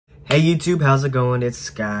Hey YouTube, how's it going? It's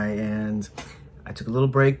Sky, and I took a little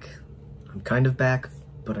break. I'm kind of back,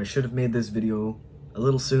 but I should have made this video a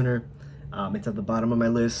little sooner. It's at the bottom of my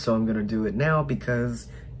list, so I'm gonna do it now because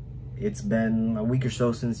it's been a week or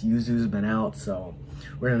so since Yuzu's been out. So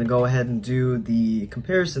we're gonna go ahead and do the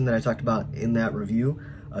comparison that I talked about in that review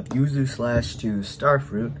of Yuzu Slash to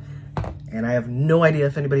Starfruit. And I have no idea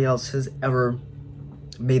if anybody else has ever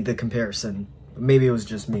made the comparison. Maybe it was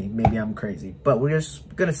just me, maybe I'm crazy, but we're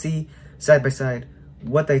just gonna see side by side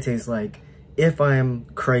what they taste like, if I'm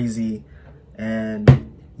crazy,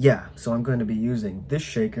 and yeah, so I'm going to be using this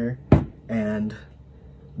shaker and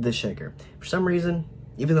this shaker. For some reason,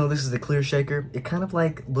 even though this is the clear shaker, it kind of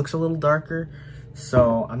like looks a little darker,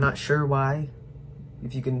 so I'm not sure why.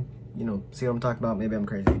 If you can, you know, see what I'm talking about, maybe I'm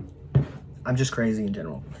crazy. I'm just crazy in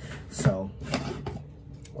general. So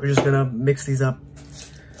we're just gonna mix these up,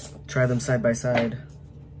 try them side by side,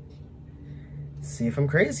 see if I'm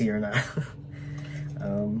crazy or not.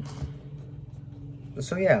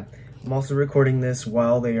 So yeah, I'm also recording this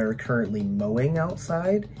while they are currently mowing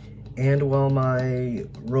outside and while my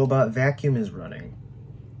robot vacuum is running.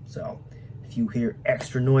 So if you hear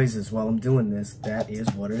extra noises while I'm doing this, that is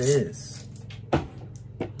what it is.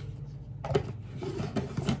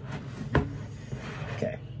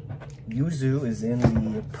 Okay, Yuzu is in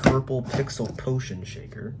the purple pixel potion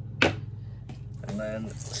shaker. And then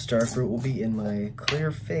Starfruit will be in my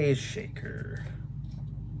clear phase shaker.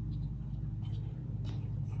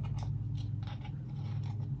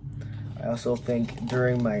 I also think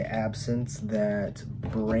during my absence that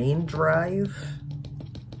Brain Drive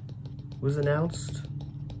was announced.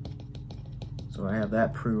 So I have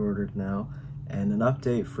that pre-ordered now. And an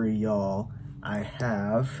update for y'all, I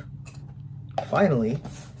have finally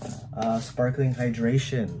sparkling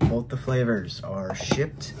hydration. Both the flavors are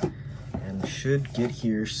shipped and should get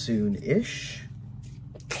here soon-ish.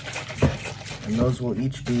 And those will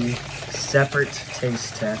each be separate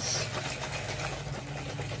taste tests.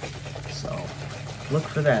 So look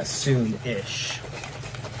for that soon-ish.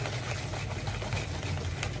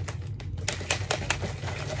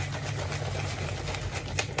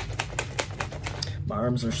 My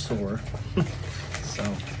arms are sore, so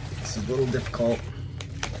this is a little difficult.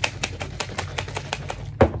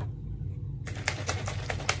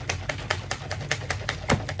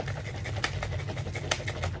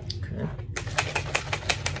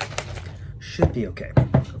 Should be okay.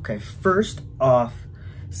 Okay, first off,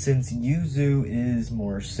 since Yuzu is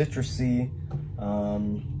more citrusy,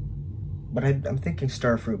 but I'm thinking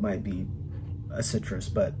Starfruit might be a citrus,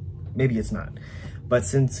 but maybe it's not. But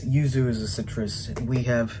since Yuzu is a citrus, we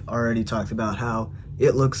have already talked about how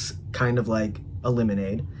it looks kind of like a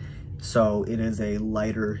lemonade. So it is a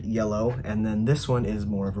lighter yellow, and then this one is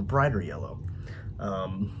more of a brighter yellow.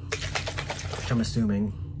 Which I'm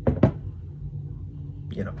assuming,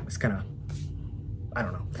 you know, it's kind of, I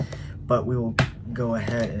don't know, but we will go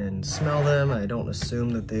ahead and smell them. I don't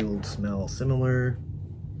assume that they will smell similar.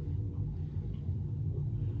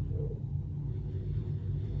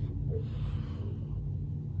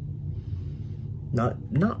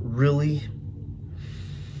 Not really,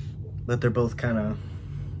 but they're both kind of,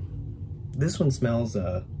 this one smells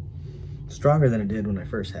stronger than it did when I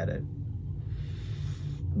first had it,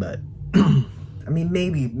 but I mean,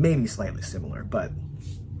 maybe slightly similar, but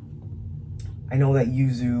I know that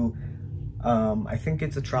Yuzu, I think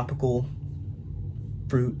it's a tropical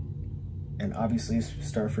fruit, and obviously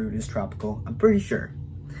Starfruit is tropical. I'm pretty sure.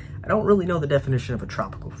 I don't really know the definition of a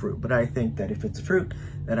tropical fruit, but I think that if it's a fruit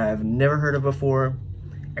that I've never heard of before,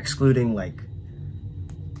 excluding like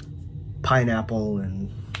pineapple and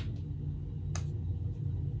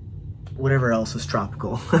whatever else is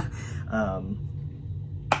tropical,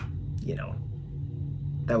 you know,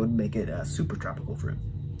 that would make it a super tropical fruit.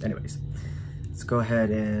 Anyways. Let's go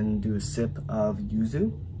ahead and do a sip of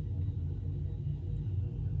Yuzu.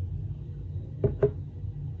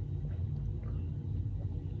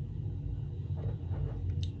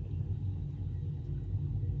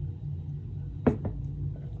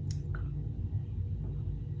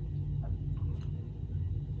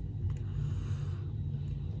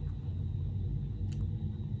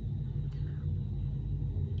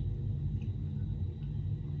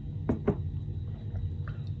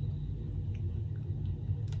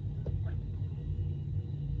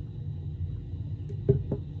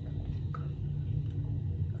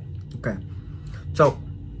 Okay, so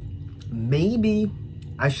maybe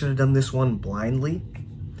I should have done this one blindly.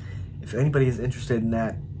 If anybody is interested in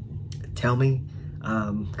that, tell me,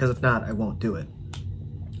 because if not, I won't do it.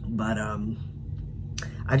 But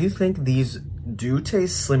I do think these do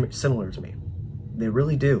taste similar to me. They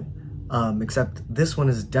really do. except this one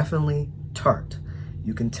is definitely tart.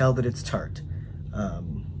 You can tell that it's tart.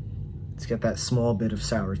 It's got that small bit of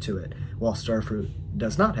sour to it, while Starfruit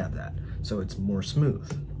does not have that, so it's more smooth.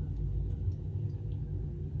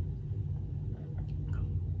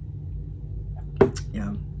 Yeah,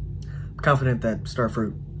 I'm confident that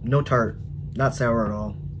Starfruit, no tart, not sour at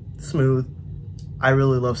all, smooth. I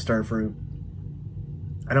really love Starfruit.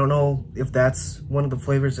 I don't know if that's one of the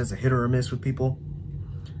flavors that's a hit or a miss with people.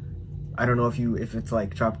 I don't know if it's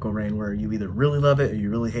like Tropical Rain where you either really love it or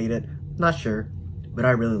you really hate it. Not sure, but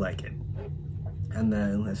I really like it. And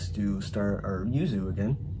then let's do Yuzu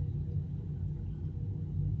again.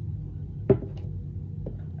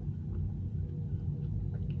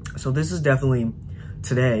 So this is definitely,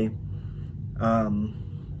 today,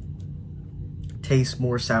 tastes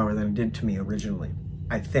more sour than it did to me originally,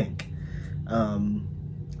 I think.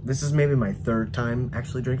 This is maybe my third time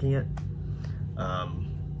actually drinking it.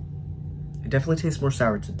 It definitely tastes more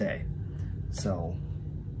sour today, so,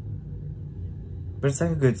 but it's like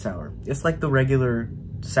a good sour. It's like the regular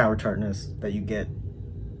sour tartness that you get.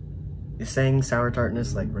 Is saying sour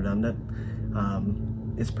tartness like redundant?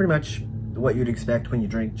 It's pretty much what you'd expect when you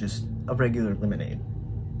drink just a regular lemonade.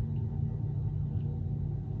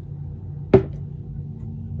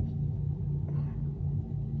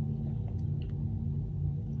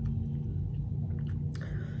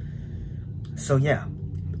 So yeah,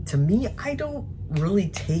 to me, I don't really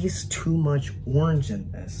taste too much orange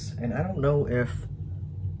in this, and I don't know if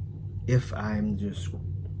I'm just,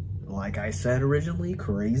 like I said originally,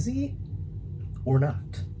 crazy or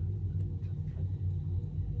not.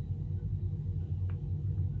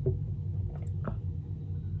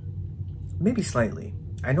 Maybe slightly.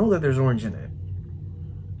 I know that there's orange in it,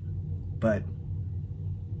 but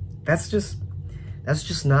that's just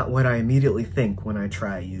not what I immediately think when I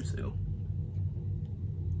try Yuzu.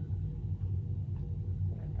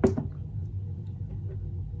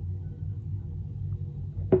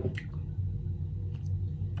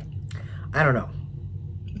 I don't know.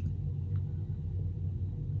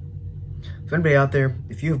 If anybody out there,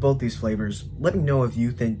 if you have both these flavors, let me know if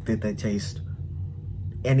you think that they taste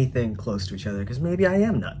anything close to each other, because maybe I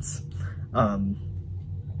am nuts.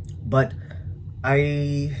 But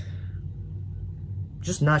I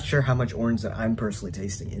just not sure how much orange that I'm personally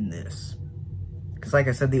tasting in this. Because like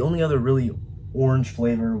I said, the only other really orange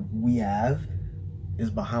flavor we have is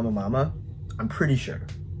Bahama Mama. I'm pretty sure.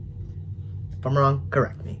 If I'm wrong,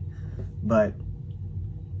 correct me. But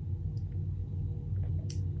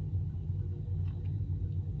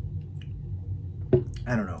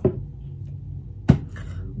I don't know.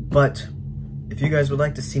 But if you guys would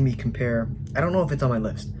like to see me compare, I don't know if it's on my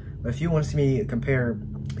list, but if you want to see me compare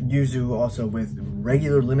Yuzu also with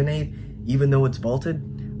regular lemonade, even though it's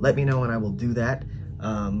vaulted, let me know and I will do that.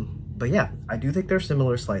 But yeah, I do think they're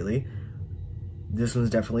similar slightly. This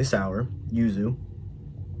one's definitely sour, Yuzu,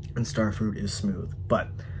 and Starfruit is smooth. But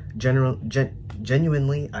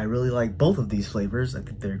genuinely, I really like both of these flavors. I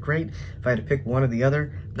think they're great. If I had to pick one or the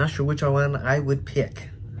other, not sure which one I would pick.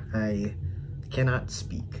 I cannot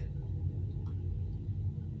speak.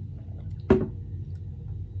 I'm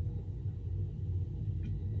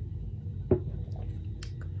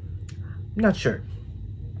not sure.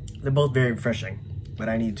 They're both very refreshing, but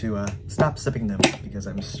I need to stop sipping them because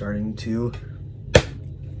I'm starting to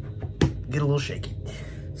get a little shaky.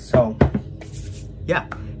 So, yeah.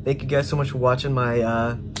 Thank you guys so much for watching my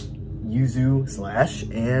Yuzu Slash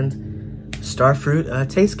and Starfruit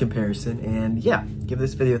taste comparison. And yeah, give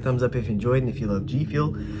this video a thumbs up if you enjoyed, and if you love G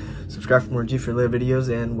Fuel, subscribe for more G Fuel videos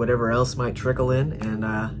and whatever else might trickle in. And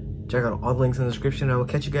check out all the links in the description. I will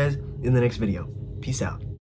catch you guys in the next video. Peace out.